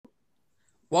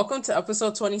Welcome to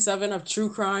episode 27 of True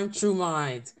Crime, True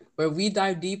Mind, where we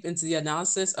dive deep into the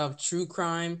analysis of true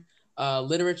crime,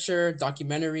 literature,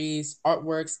 documentaries,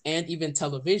 artworks, and even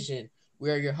television.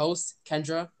 We are your hosts,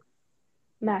 Kendra.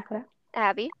 Macra.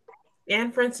 Abby.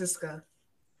 And Francisca.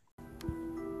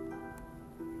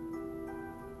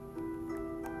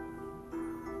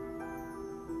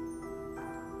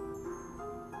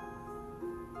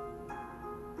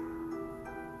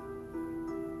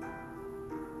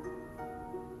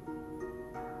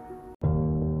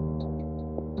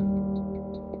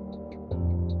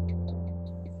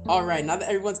 All right, now that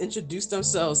everyone's introduced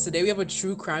themselves, today we have a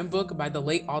true crime book by the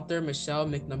late author Michelle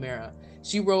McNamara.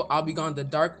 She wrote I'll Be Gone in the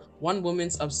Dark, one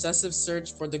woman's obsessive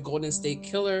search for the Golden State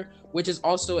Killer, which is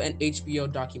also an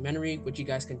HBO documentary, which you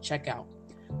guys can check out.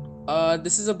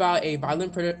 This is about a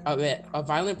violent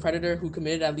predator who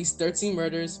committed at least 13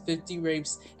 murders, 50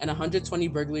 rapes, and 120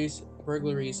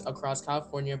 burglaries across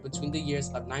California between the years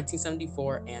of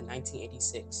 1974 and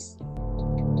 1986.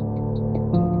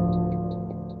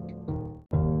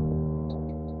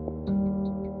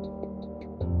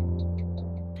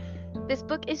 This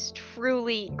book is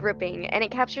truly gripping, and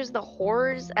it captures the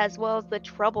horrors as well as the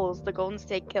troubles the Golden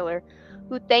State Killer,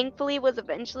 who thankfully was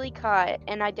eventually caught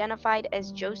and identified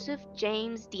as Joseph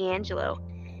James DeAngelo,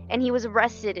 and he was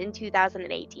arrested in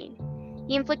 2018.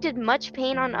 He inflicted much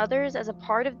pain on others as a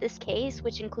part of this case,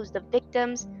 which includes the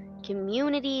victims,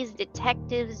 communities,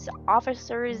 detectives,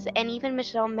 officers, and even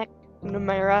Michelle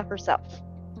McNamara herself.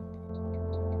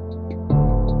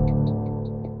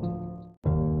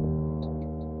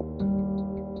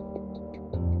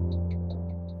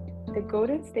 The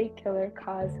Golden State Killer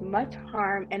caused much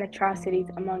harm and atrocities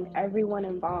among everyone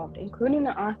involved, including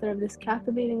the author of this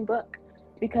captivating book,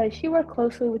 because she worked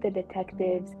closely with the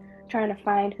detectives trying to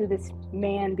find who this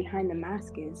man behind the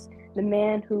mask is, the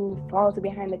man who falls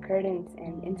behind the curtains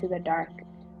and into the dark,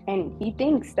 and he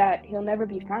thinks that he'll never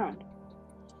be found.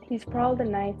 He's prowled the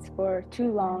nights for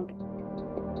too long.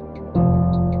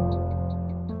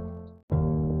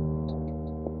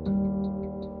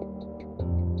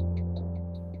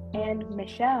 And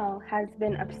Michelle has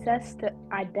been obsessed to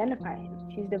identify him.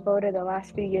 She's devoted the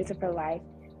last few years of her life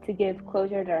to give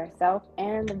closure to herself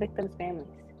and the victims' families.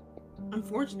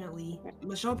 Unfortunately,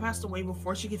 Michelle passed away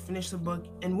before she could finish the book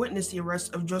and witness the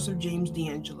arrest of Joseph James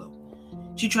DeAngelo.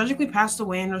 She tragically passed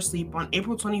away in her sleep on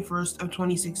April 21st of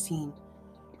 2016.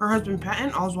 Her husband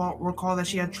Patton Oswalt recalled that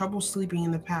she had trouble sleeping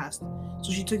in the past,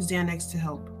 so she took Xanax to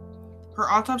help. Her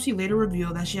autopsy later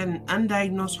revealed that she had an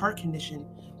undiagnosed heart condition,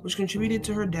 which contributed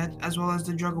to her death, as well as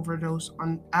the drug overdose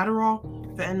on Adderall,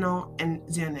 fentanyl, and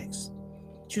Xanax.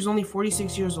 She was only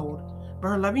 46 years old, but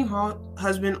her loving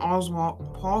husband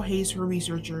Oswald, Paul Hayes, her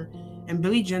researcher, and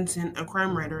Billy Jensen, a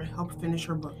crime writer, helped finish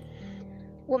her book.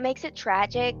 What makes it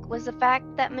tragic was the fact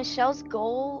that Michelle's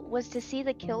goal was to see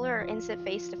the killer and sit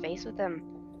face to face with him,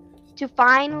 to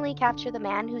finally capture the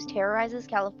man who terrorizes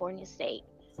California state.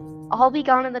 I'll Be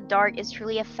Gone in the Dark is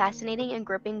truly a fascinating and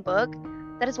gripping book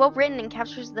that is well written and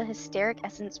captures the hysteric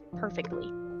essence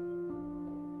perfectly.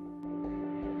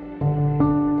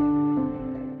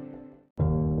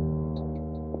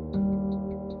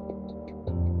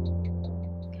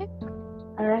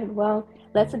 All right, well,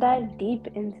 let's dive deep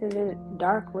into the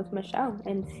dark with Michelle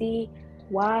and see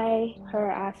why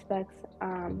her aspects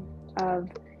of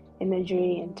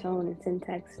imagery and tone and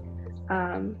syntax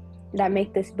that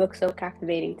make this book so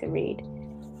captivating to read.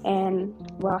 And,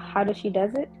 well, how does she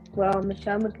does it? Well,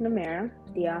 Michelle McNamara,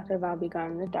 the author of I'll Be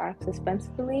Gone in the Dark,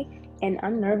 suspensefully and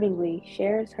unnervingly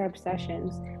shares her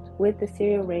obsessions with the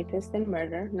serial rapist and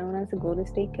murderer known as the Golden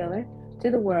State Killer to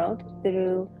the world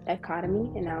through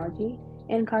dichotomy, analogy,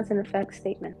 and cause and effect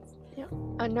statements. Yeah.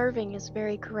 Unnerving is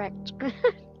very correct.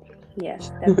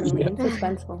 Yes, definitely, Yeah. and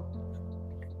suspenseful.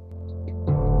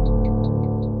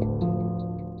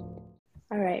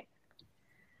 All right.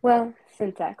 Well,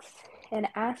 syntax. An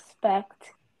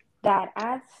aspect that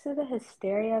adds to the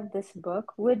hysteria of this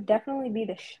book would definitely be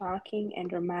the shocking and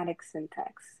dramatic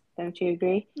syntax. Don't you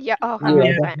agree? Yeah, oh, Um,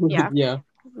 100%. Yeah. Yeah.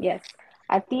 Yes.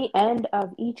 At the end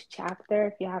of each chapter,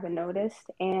 if you haven't noticed,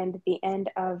 and the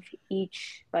end of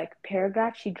each like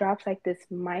paragraph, she drops like this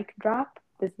mic drop,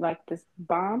 this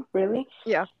bomb, really,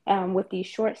 Yeah. with these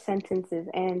short sentences.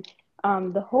 And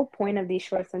the whole point of these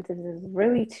short sentences is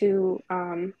really to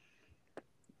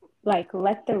like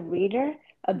let the reader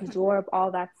absorb all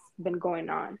that's been going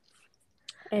on.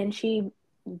 And she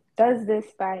does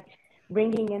this by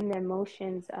bringing in the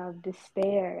emotions of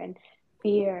despair and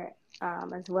fear,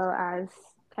 as well as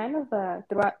kind of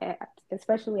throughout,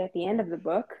 especially at the end of the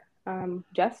book,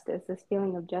 justice, this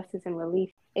feeling of justice and relief.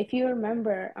 If you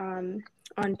remember,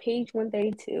 on page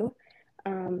 132,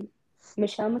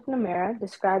 Michelle McNamara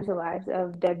describes the lives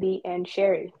of Debbie and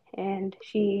Sherry, and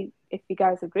she, if you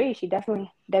guys agree,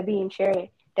 Debbie and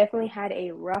Sherry definitely had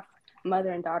a rough mother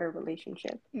and daughter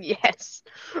relationship. Yes.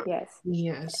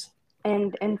 Yes.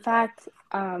 And in fact,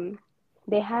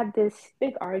 they had this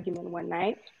big argument one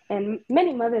night, and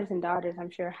many mothers and daughters,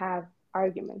 I'm sure, have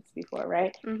arguments before,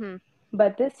 right? Mm-hmm.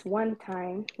 But this one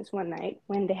night,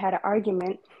 when they had an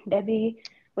argument, Debbie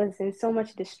was in so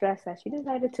much distress that she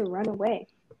decided to run away.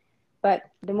 But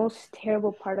the most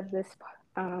terrible part of this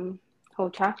whole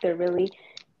chapter, really,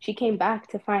 she came back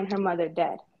to find her mother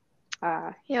dead.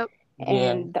 Yep.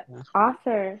 And the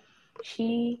author,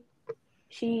 she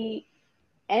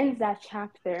ends that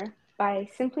chapter by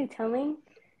simply telling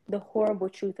the horrible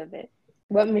truth of it.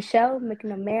 What Michelle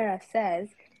McNamara says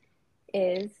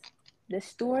is, the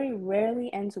story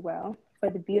rarely ends well for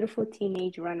the beautiful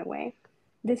teenage runaway.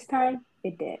 This time,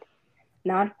 it did.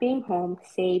 Not being home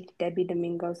saved Debbie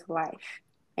Domingo's life.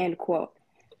 End quote.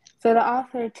 So the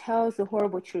author tells the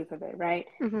horrible truth of it, right?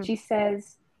 Mm-hmm. She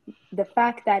says the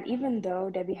fact that even though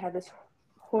Debbie had this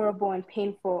horrible and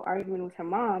painful argument with her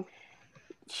mom,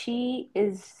 she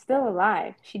is still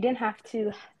alive. She didn't have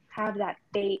to have that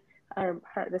fate, or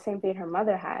the same fate her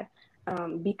mother had,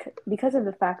 because of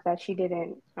the fact that she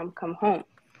didn't come home.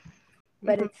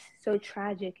 But it's so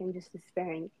tragic and just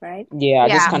despairing, right? Yeah,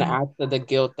 Yeah. just kind of adds to the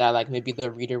guilt that like maybe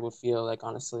the reader would feel, like,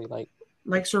 honestly,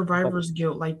 like survivor's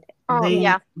guilt, like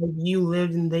yeah. like you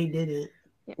lived and they didn't.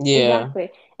 Yeah.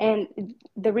 Exactly. And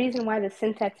the reason why the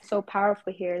syntax is so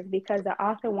powerful here is because the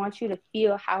author wants you to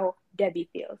feel how Debbie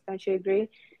feels. Don't you agree?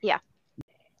 Yeah.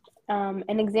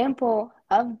 An example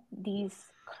of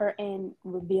these curtain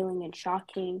revealing and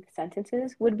shocking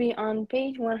sentences would be on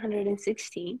page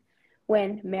 116,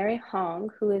 when Mary Hong,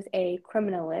 who is a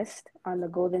criminalist on the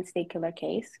Golden State Killer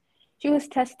case, she was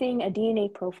testing a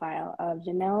DNA profile of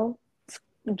Janelle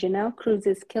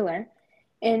Cruz's killer,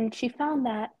 and she found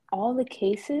that all the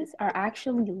cases are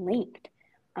actually linked.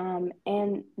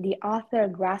 And the author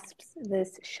grasps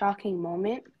this shocking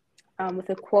moment with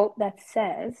a quote that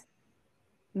says,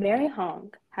 Mary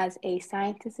Hong has a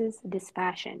scientist's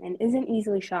dispassion and isn't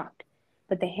easily shocked,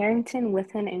 but the Harrington,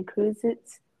 Withan, and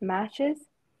Cruz's matches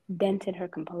dented her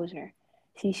composure.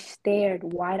 She stared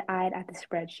wide-eyed at the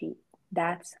spreadsheet.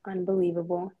 That's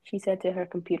unbelievable, she said to her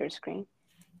computer screen.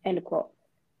 End quote.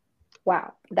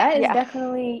 Wow, that is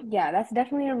that's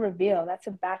definitely a reveal. That's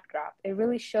a backdrop. It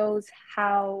really shows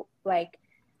how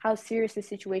serious the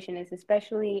situation is,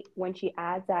 especially when she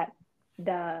adds that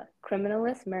the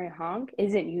criminalist, Mary Hong,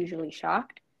 isn't usually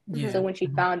shocked. Yeah. So when she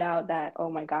found out that, oh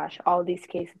my gosh, all these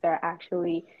cases are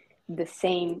actually the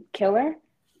same killer,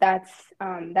 that's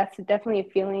definitely a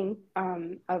feeling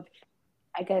of,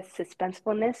 I guess,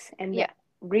 suspensefulness. And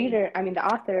the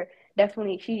author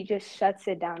definitely, she just shuts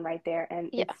it down right there, and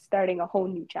it's starting a whole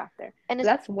new chapter. And so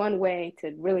that's one way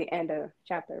to really end a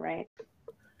chapter, right?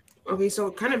 Okay,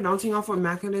 so kind of bouncing off what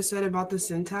Makeda said about the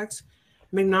syntax,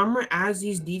 McNamara adds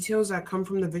these details that come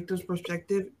from the victim's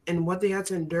perspective and what they had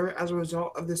to endure as a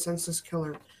result of the senseless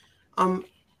killer.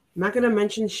 Makeda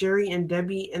mentioned Sherry and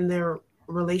Debbie and their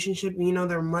relationship,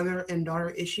 their mother and daughter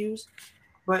issues.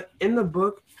 But in the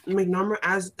book, McNamara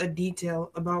adds a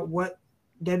detail about what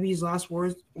Debbie's last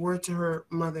words were to her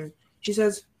mother. She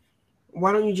says,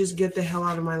 "Why don't you just get the hell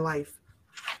out of my life?"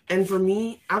 And for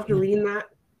me, after reading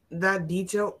that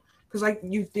detail, because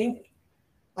you think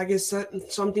it's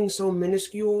something so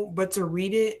minuscule, but to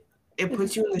read it, it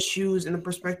puts you in the shoes and the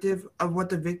perspective of what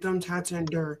the victims had to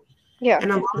endure. Yeah.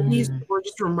 And a lot of these were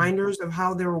just reminders of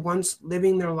how they were once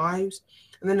living their lives.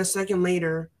 And then a second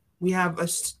later, we have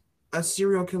a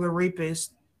serial killer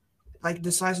rapist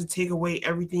decides to take away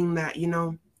everything that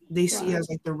they see as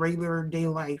the regular day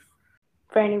life.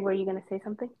 Franny, were you gonna say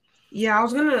something? Yeah, I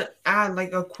was gonna add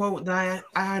a quote that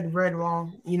I had read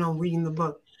while reading the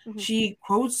book. Mm-hmm. She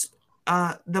quotes,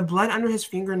 "The blood under his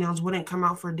fingernails wouldn't come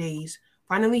out for days.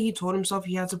 Finally, he told himself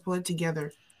he had to pull it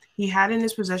together. He had in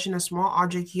his possession a small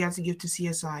object he had to give to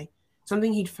CSI,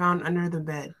 something he'd found under the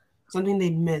bed, something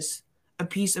they'd missed, a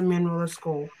piece of Manuela's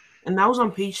skull." And that was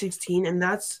on page 16, and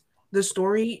that's the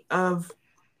story of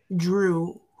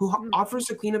Drew, who offers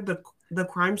to clean up the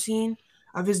crime scene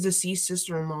of his deceased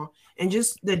sister-in-law, and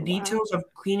just the details of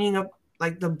cleaning up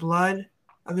the blood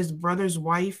of his brother's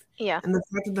wife, and the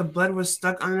fact that the blood was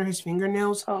stuck under his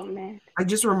fingernails. Oh man!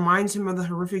 Just reminds him of the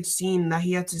horrific scene that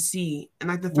he had to see, and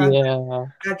the fact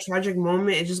that tragic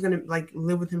moment is just gonna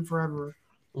live with him forever.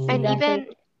 And even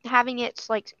having it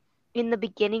in the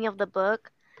beginning of the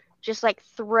book, just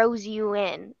throws you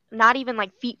in. Not even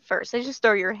feet first. They just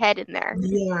throw your head in there.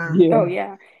 Yeah. Oh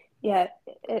yeah.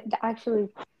 It actually,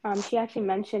 she actually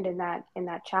mentioned in that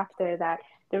chapter that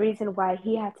the reason why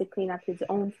he had to clean up his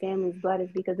own family's blood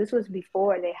is because this was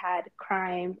before they had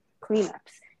crime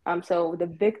cleanups. So the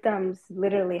victims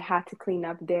literally had to clean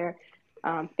up their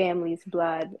family's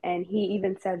blood, and he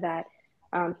even said that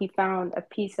he found a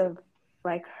piece of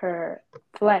like her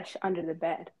flesh under the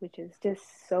bed, which is just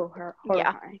so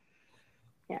horrifying.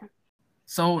 Yeah.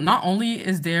 So not only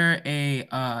is there a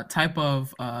type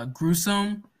of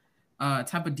gruesome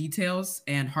type of details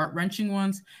and heart-wrenching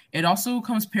ones, it also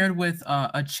comes paired with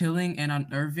a chilling and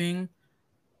unnerving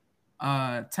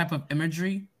type of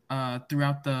imagery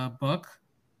throughout the book.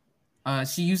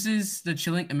 She uses the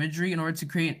chilling imagery in order to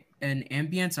create an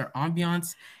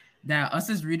ambiance that us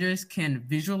as readers can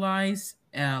visualize.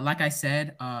 Like I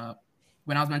said,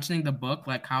 when I was mentioning the book,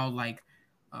 like how like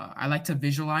I like to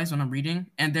visualize when I'm reading,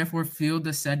 and therefore feel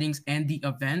the settings and the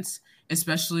events,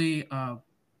 especially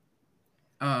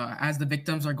as the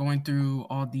victims are going through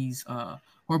all these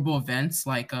horrible events,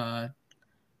 like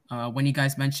when you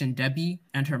guys mentioned Debbie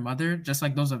and her mother, just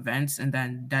like those events, and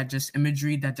then that just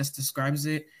imagery that just describes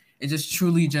it. It just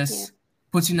truly just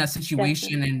puts you in that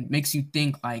situation and makes you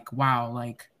think like, wow,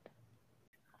 like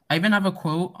I even have a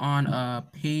quote on a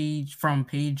page from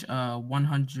page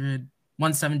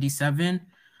 177.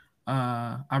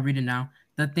 I'll read it now.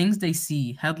 The things they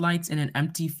see, headlights in an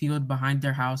empty field behind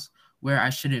their house where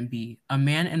I shouldn't be. A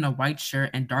man in a white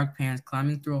shirt and dark pants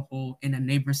climbing through a hole in a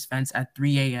neighbor's fence at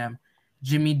 3 a.m.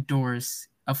 Jimmy doors,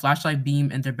 a flashlight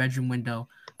beam in their bedroom window.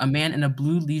 A man in a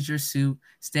blue leisure suit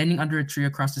standing under a tree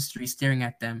across the street staring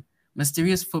at them.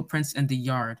 Mysterious footprints in the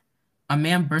yard. A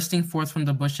man bursting forth from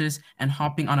the bushes and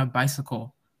hopping on a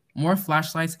bicycle. More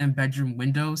flashlights in bedroom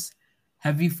windows.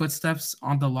 Heavy footsteps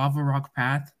on the lava rock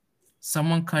path.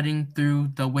 Someone cutting through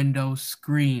the window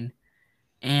screen.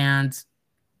 And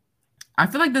I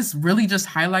feel like this really just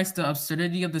highlights the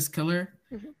absurdity of this killer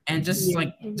and just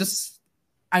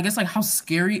I guess like how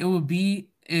scary it would be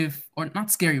if, or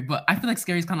not scary, but I feel like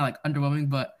scary is kind of like underwhelming,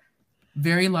 but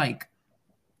very like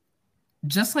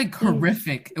just like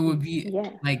horrific it would be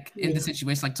like in the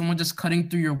situation, like someone just cutting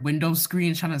through your window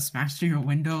screen trying to smash through your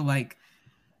window, like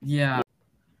it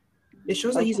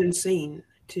shows that he's insane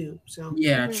too, so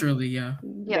truly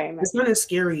it's not as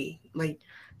scary, like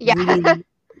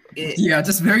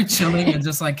just very chilling and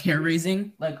just like hair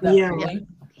raising, like that feeling.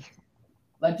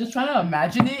 Like just trying to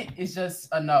imagine it is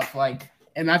just enough. Like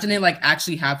imagining like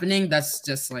actually happening, that's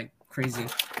just like crazy.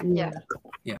 Yeah.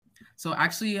 So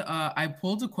actually, I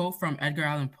pulled a quote from Edgar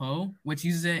Allan Poe, which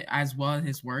uses it as well in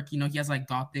his work. You know, he has like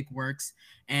Gothic works,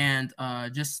 and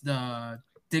just the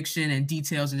diction and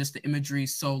details and just the imagery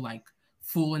is so like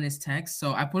full in his text.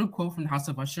 So I put a quote from the House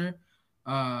of Usher.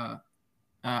 I'll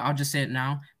just say it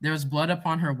now. There was blood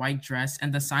upon her white dress,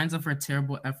 and the signs of her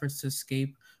terrible efforts to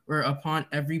escape were upon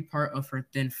every part of her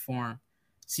thin form.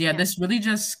 So this really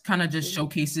just kind of just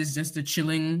showcases just the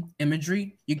chilling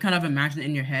imagery. You kind of imagine it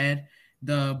in your head,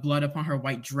 the blood upon her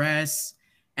white dress,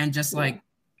 and just like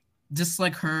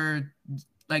her,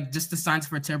 like just the signs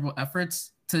of her terrible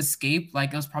efforts to escape.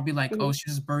 Like it was probably like, oh, she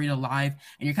was buried alive,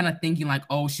 and you're kind of thinking like,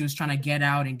 oh, she was trying to get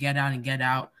out and get out and get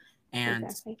out, and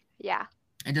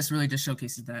it just really just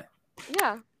showcases that.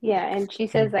 And she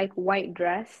says like white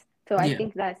dress, so I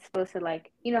think that's supposed to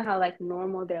like, you know how like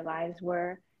normal their lives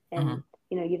were, and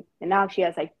and now she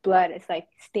has like blood, it's like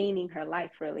staining her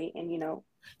life really, and white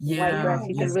dress,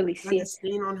 you can really see a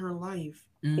stain on her life.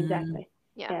 Exactly.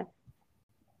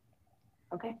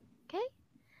 Okay.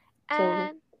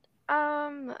 And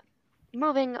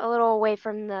moving a little away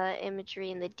from the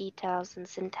imagery and the details and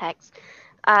syntax,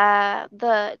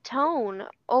 the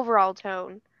overall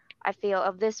tone, I feel,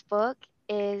 of this book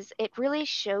is it really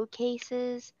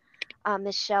showcases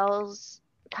Michelle's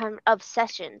kind of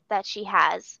obsession that she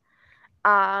has.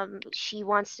 She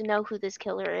wants to know who this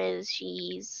killer is.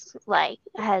 She's like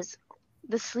has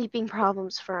the sleeping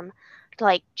problems from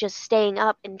like just staying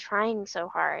up and trying so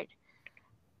hard.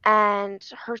 And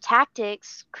her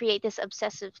tactics create this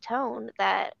obsessive tone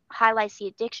that highlights the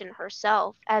addiction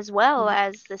herself, as well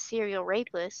as the serial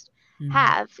rapist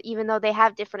have. Even though they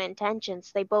have different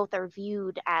intentions, they both are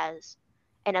viewed as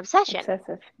an obsession.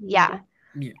 Obsessive.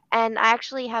 And I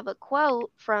actually have a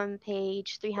quote from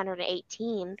page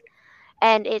 318,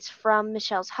 and it's from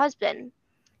Michelle's husband.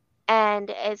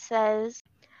 And it says,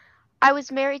 "I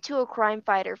was married to a crime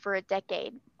fighter for a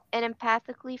decade. An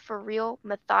empathically for real,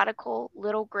 methodical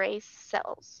little gray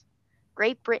cells.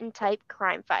 Great Britain type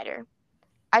crime fighter.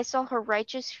 I saw her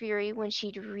righteous fury when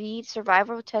she'd read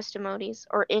survival testimonies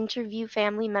or interview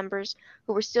family members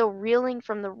who were still reeling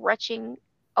from the retching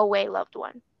away loved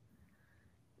one.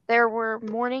 There were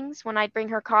mornings when I'd bring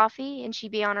her coffee and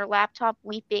she'd be on her laptop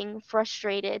weeping,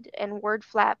 frustrated, and word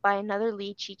flat by another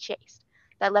lead she chased.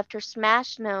 that left her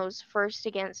smashed nose first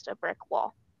against a brick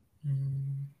wall.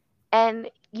 Mm, And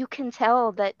you can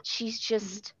tell that she's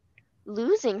just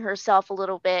losing herself a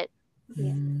little bit.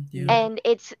 Yeah. yeah. And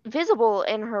it's visible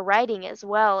in her writing as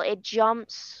well. It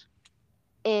jumps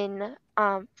in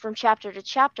from chapter to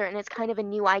chapter, and it's kind of a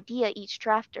new idea each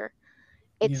chapter.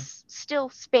 It's still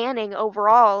spanning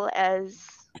overall as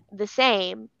the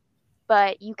same,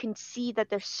 but you can see that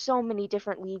there's so many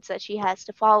different leads that she has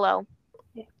to follow.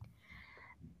 Yeah.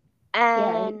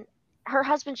 And her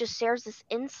husband just shares this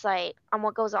insight on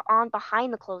what goes on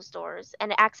behind the closed doors,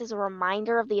 and it acts as a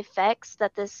reminder of the effects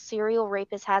that this serial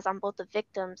rapist has on both the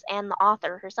victims and the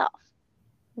author herself.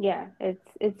 Yeah,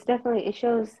 it's definitely, it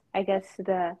shows, I guess,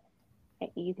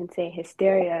 you can say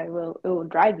hysteria it will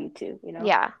drive you to,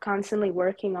 Yeah. constantly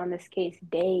working on this case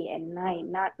day and night,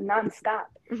 not nonstop,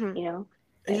 Mhm.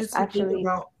 And just to think actually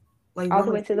about like all what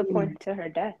the way her to the family- point to her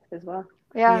death as well.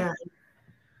 Yeah.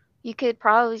 You could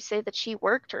probably say that she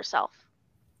worked herself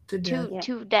to death.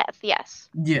 to death, yes.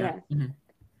 Yeah. Yeah. Mhm.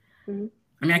 Mhm.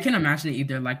 I mean, I can imagine it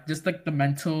either, like, just like the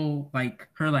mental, like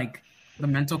her, like the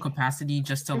mental capacity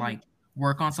just to like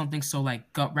work on something so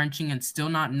like gut wrenching and still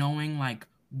not knowing like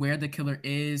where the killer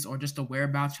is or just the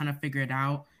whereabouts, trying to figure it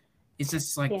out. It's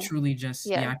just like Yeah. truly just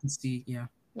Yeah. I can see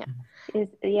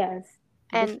It's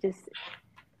And just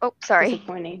oh, sorry.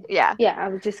 disappointing. Yeah. Yeah, I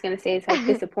was just gonna say it's like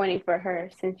disappointing for her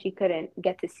since she couldn't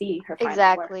get to see her final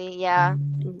Exactly, work. yeah.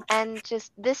 Mm, And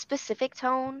just this specific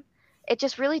tone, it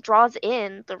just really draws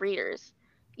in the readers.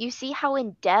 You see how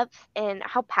in depth and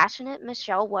how passionate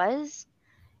Michelle was,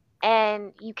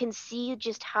 and you can see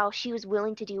just how she was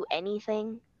willing to do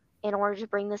anything in order to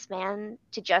bring this man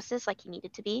to justice like he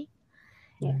needed to be.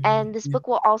 Yeah. And this book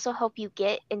will also help you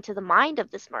get into the mind of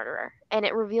this murderer, and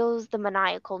it reveals the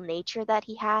maniacal nature that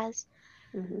he has,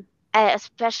 Mhm.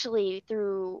 especially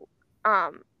through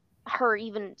her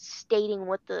even stating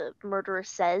what the murderer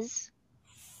says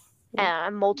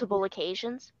on multiple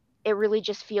occasions. It really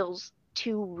just feels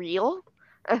too real.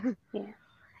 Yeah.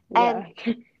 And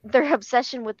Yeah. their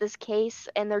obsession with this case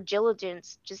and their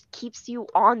diligence just keeps you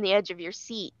on the edge of your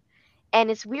seat. And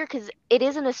it's weird because it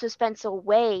is in a suspenseful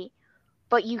way,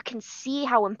 but you can see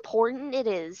how important it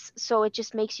is. So it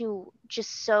just makes you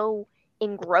just so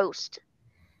engrossed.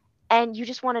 And you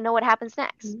just want to know what happens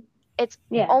next. Mhm. It's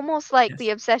Yeah. almost like Yes. the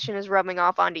obsession is rubbing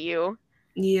off onto you.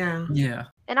 Yeah. yeah.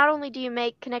 And not only do you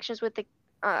make connections with the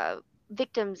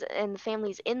victims and the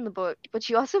families in the book, but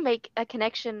you also make a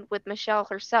connection with Michelle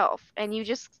herself, and you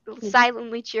just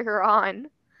silently cheer her on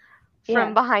from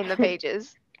Yeah. behind the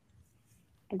pages.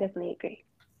 I definitely agree.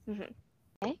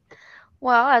 Okay.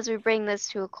 Well, as we bring this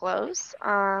to a close,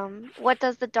 what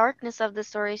does the darkness of the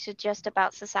story suggest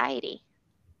about society?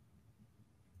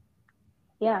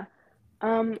 Yeah.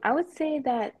 I would say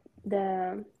that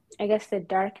I guess the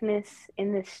darkness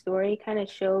in this story kind of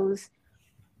shows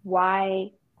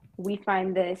why we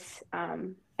find this,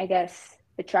 I guess,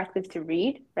 attractive to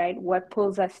read, right? What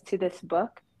pulls us to this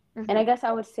book. And I guess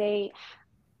I would say,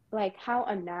 like, how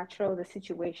unnatural the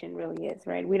situation really is,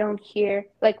 right? We don't hear,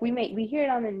 like, we hear it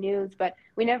on the news, but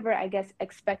we never, I guess,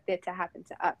 expect it to happen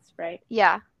to us, right?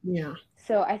 Yeah. Yeah.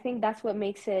 So I think that's what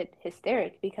makes it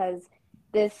hysteric, because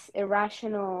this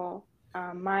irrational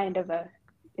mind of a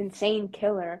insane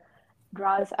killer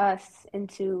draws us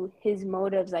into his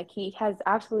motives. Like, he has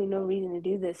absolutely no reason to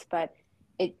do this, but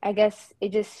I guess it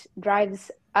just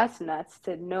drives us nuts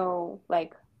to know,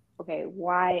 like, okay,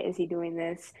 why is he doing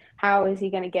this? How is he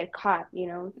going to get caught?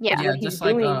 Yeah. Yeah, what he's just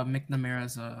like doing.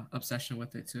 McNamara's obsession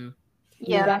with it too.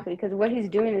 Yeah. Exactly, because what he's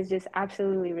doing is just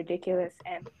absolutely ridiculous,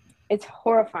 and it's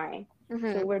horrifying.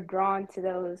 So we're drawn to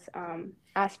those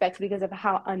aspects because of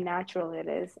how unnatural it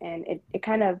is, and it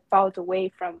kind of falls away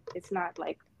from, it's not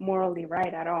like morally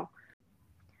right at all.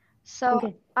 So,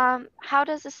 Okay. how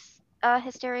does this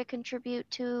hysteria contribute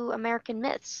to American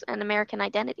myths and American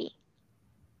identity?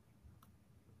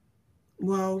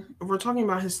 Well, if we're talking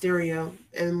about hysteria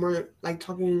and we're like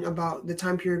talking about the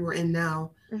time period we're in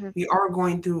now, we are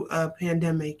going through a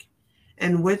pandemic.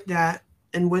 And with that,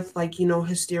 and with like,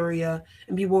 hysteria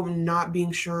and people not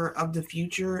being sure of the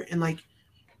future. And like,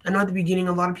 I know at the beginning,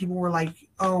 a lot of people were like,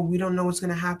 oh, we don't know what's going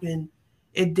to happen.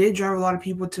 It did drive a lot of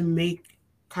people to make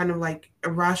kind of like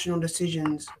irrational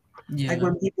decisions. Yeah. Like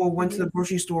when people went to the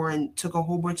grocery store and took a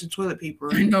whole bunch of toilet paper.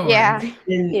 I know. Yeah. Right?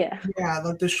 And Yeah.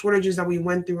 like the shortages that we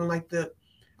went through and like the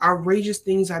outrageous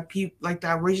things that the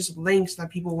outrageous lengths that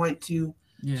people went to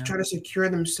try to secure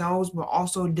themselves, but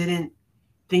also didn't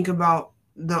think about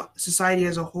the society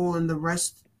as a whole and the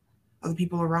rest of the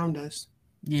people around us.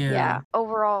 Yeah.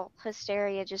 Overall,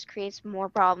 hysteria just creates more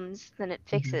problems than it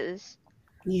fixes.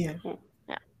 Yeah.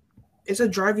 it's a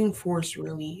driving force,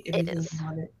 really, if you It think is.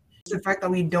 about it. The fact that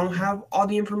we don't have all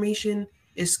the information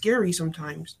is scary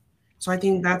sometimes. So I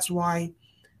think that's why,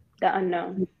 The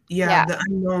unknown, Yeah. the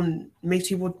unknown makes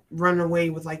people run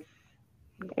away with like,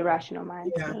 irrational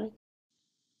minds. Yeah. Right?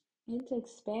 And to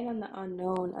expand on the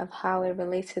unknown of how it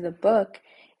relates to the book,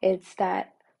 it's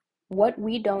that what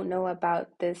we don't know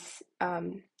about this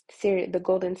series, the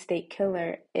Golden State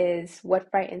Killer, is what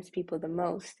frightens people the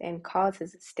most and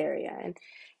causes hysteria.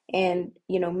 And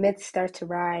myths start to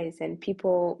rise, and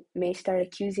people may start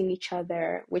accusing each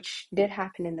other, which did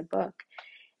happen in the book.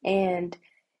 And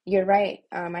you're right.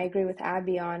 I agree with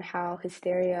Abby on how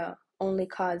hysteria only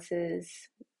causes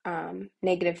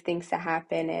negative things to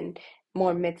happen and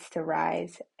more myths to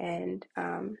rise, and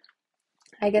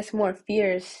I guess more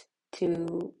fears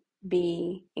to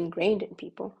be ingrained in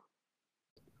people.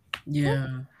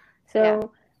 Yeah.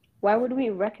 So, why would we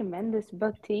recommend this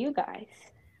book to you guys?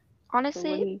 So what do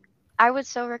Honestly, you- I would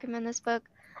so recommend this book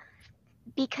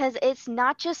because it's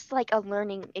not just like a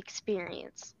learning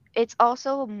experience. It's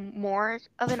also more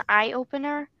of an eye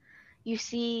opener. You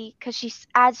see, because she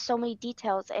adds so many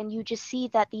details, and you just see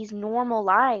that these normal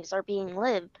lives are being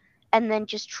lived, and then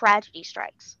just tragedy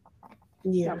strikes.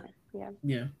 yeah. Okay, yeah.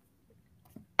 Yeah.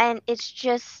 And it's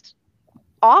just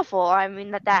awful. I mean,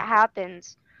 that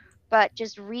happens. But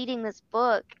just reading this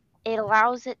book, it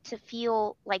allows it to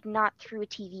feel like not through a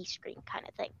TV screen kind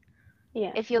of thing.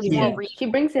 Yeah. It feels Yeah. more real. She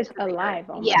brings it to the reader. alive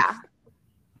almost. Yeah.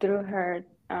 Through her,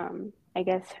 I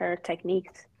guess her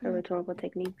techniques, her rhetorical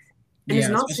techniques. And it's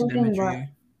Yeah, not especially the something that imagery.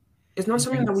 it's not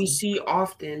something that we Brings- see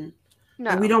often.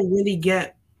 No. Like, we don't really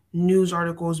get news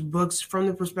articles, books from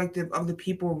the perspective of the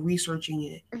people researching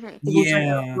it. Mhm. It's like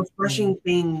Yeah. a refreshing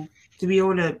thing to be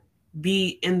able to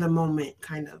be in the moment,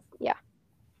 kind of. Yes.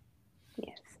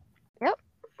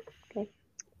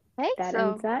 Okay, That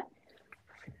so ends that.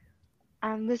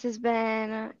 this has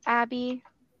been Abby,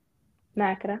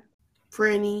 Makra.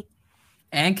 Franny.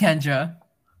 And Kendra.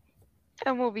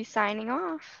 and we'll be signing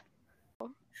off.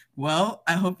 Well,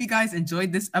 I hope you guys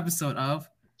enjoyed this episode of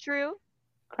True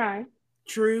Crime.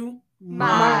 True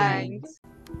Minds.